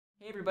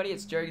Everybody,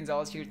 it's Jerry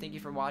Gonzalez here. Thank you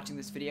for watching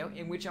this video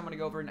in which I'm going to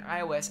go over an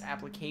iOS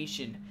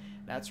application.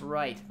 That's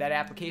right, that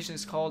application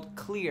is called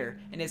Clear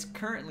and is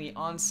currently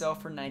on sale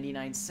for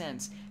 99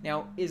 cents.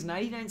 Now, is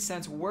 99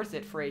 cents worth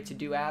it for a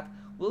to-do app?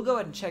 We'll go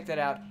ahead and check that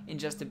out in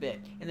just a bit.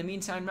 In the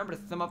meantime, remember to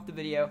thumb up the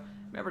video.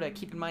 Remember to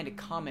keep in mind to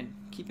comment.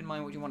 Keep in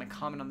mind what you want to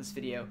comment on this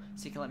video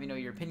so you can let me know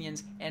your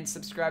opinions, and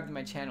subscribe to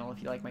my channel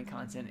if you like my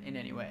content in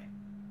any way.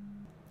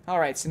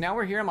 Alright, so now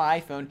we're here on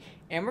my iPhone,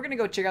 and we're going to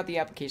go check out the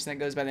application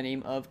that goes by the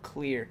name of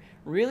Clear.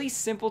 Really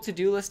simple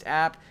to-do list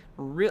app.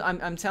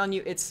 I'm telling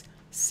you, it's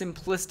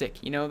simplistic.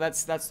 You know,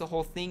 that's the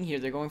whole thing here.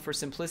 They're going for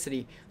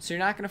simplicity. So you're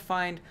not going to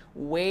find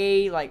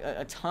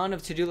a ton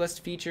of to-do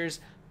list features,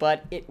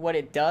 but what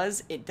it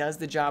does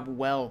the job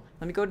well.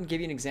 Let me go ahead and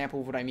give you an example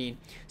of what I mean.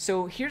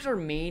 So here's our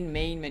main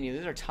menu.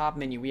 This is our top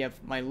menu. We have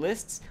my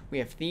lists, we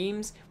have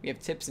themes, we have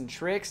tips and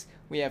tricks,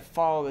 we have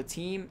follow the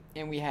team,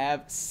 and we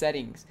have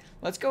settings.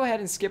 Let's go ahead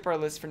and skip our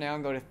list for now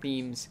and go to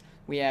themes.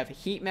 We have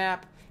heat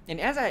map, and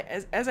as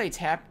I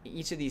tap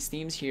each of these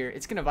themes here,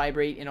 it's going to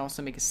vibrate and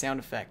also make a sound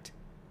effect.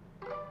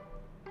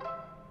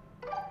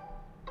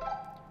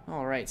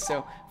 Alright,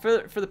 so for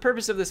the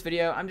purpose of this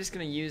video, I'm just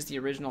going to use the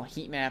original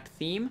heat map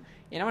theme,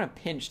 and I'm going to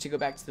pinch to go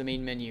back to the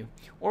main menu.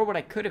 Or what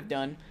I could have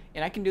done,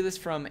 and I can do this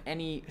from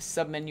any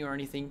sub-menu or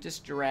anything,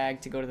 just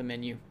drag to go to the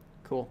menu.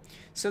 Cool.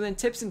 So then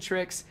tips and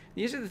tricks,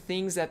 these are the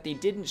things that they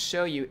didn't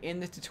show you in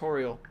the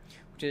tutorial,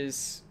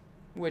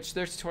 which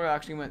their tutorial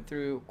actually went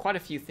through quite a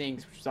few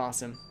things, which is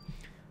awesome.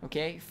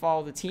 Okay,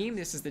 follow the team.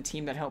 This is the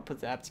team that helped put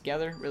the app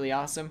together. Really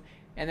awesome.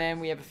 And then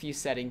we have a few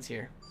settings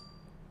here.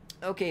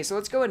 Okay, so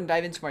let's go ahead and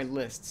dive into my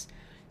lists.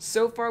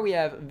 So far we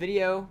have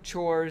video,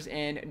 chores,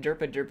 and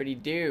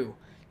derpity-doo.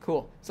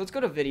 Cool. So let's go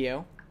to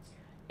video.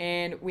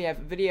 And we have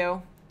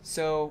video.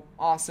 So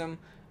awesome.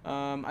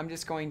 I'm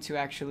just going to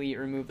actually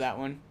remove that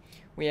one.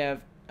 We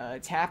have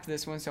tap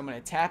this one, so I'm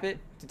going to tap it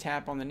to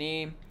tap on the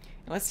name.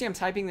 And let's see, I'm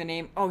typing the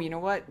name. Oh, you know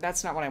what?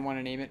 That's not what I want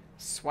to name it.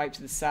 Swipe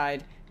to the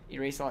side,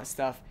 erase all that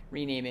stuff,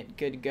 rename it.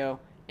 Good to go.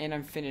 And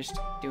I'm finished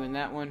doing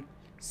that one.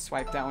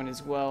 Swipe that one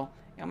as well.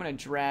 I'm going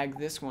to drag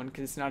this one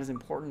because it's not as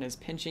important as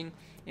pinching.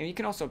 And you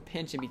can also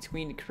pinch in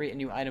between to create a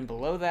new item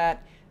below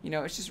that. You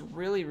know, it's just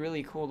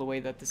really cool the way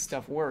that this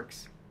stuff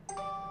works.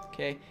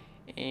 Okay,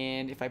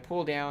 and if I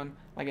pull down,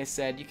 like I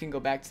said, you can go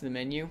back to the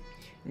menu.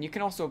 And you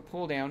can also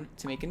pull down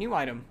to make a new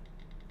item.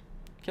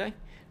 Okay,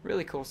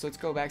 really cool. So let's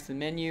go back to the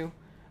menu.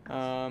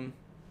 Let's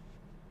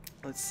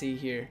see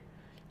here.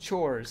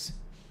 Chores.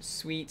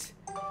 Sweet.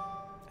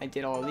 I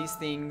did all of these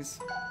things.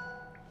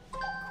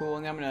 Cool,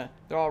 and then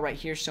they're all right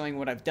here showing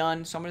what I've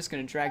done, so I'm just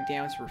going to drag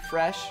down to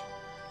refresh,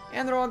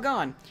 and they're all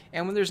gone.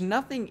 And when there's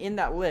nothing in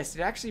that list,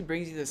 it actually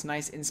brings you this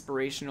nice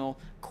inspirational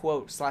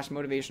quote /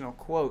 motivational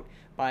quote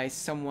by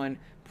someone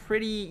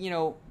pretty, you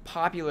know,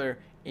 popular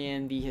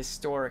in the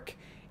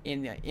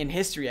in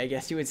history, I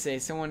guess you would say,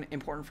 someone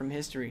important from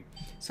history.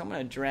 So I'm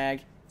going to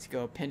drag to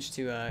go pinch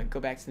to go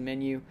back to the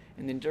menu,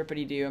 and then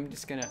derpity-doo, I'm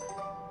just going to,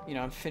 you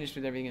know, I'm finished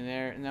with everything in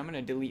there, and I'm going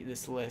to delete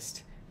this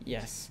list.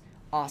 Yes,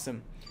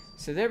 awesome.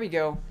 So there we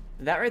go.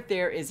 That right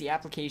there is the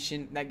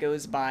application that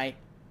goes by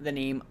the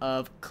name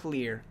of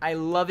Clear. I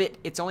love it.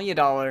 It's only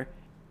 $1.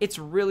 It's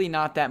really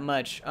not that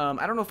much.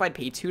 I don't know if I'd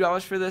pay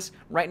 $2 for this.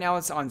 Right now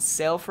it's on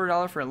sale for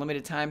 $1 for a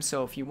limited time.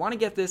 So if you want to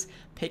get this,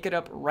 pick it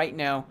up right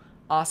now.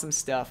 Awesome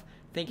stuff.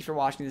 Thank you for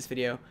watching this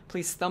video.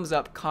 Please thumbs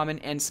up,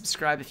 comment, and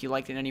subscribe if you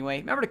liked it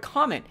anyway. Remember to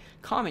comment.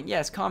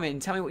 Yes, comment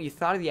and tell me what you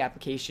thought of the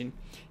application.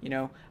 You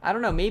know, I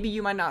don't know, maybe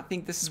you might not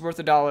think this is worth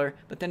 $1,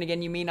 but then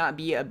again, you may not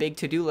be a big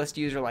to-do list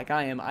user like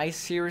I am. I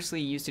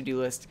seriously use to-do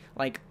lists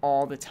like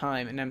all the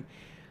time, and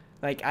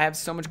I have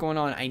so much going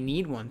on, I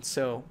need one.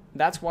 So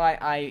that's why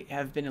I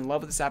have been in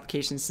love with this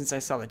application since I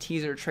saw the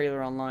teaser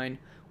trailer online.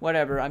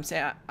 Whatever, I'm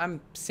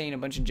saying a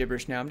bunch of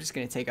gibberish now. I'm just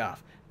going to take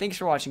off. Thanks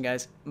for watching,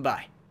 guys.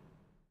 Bye.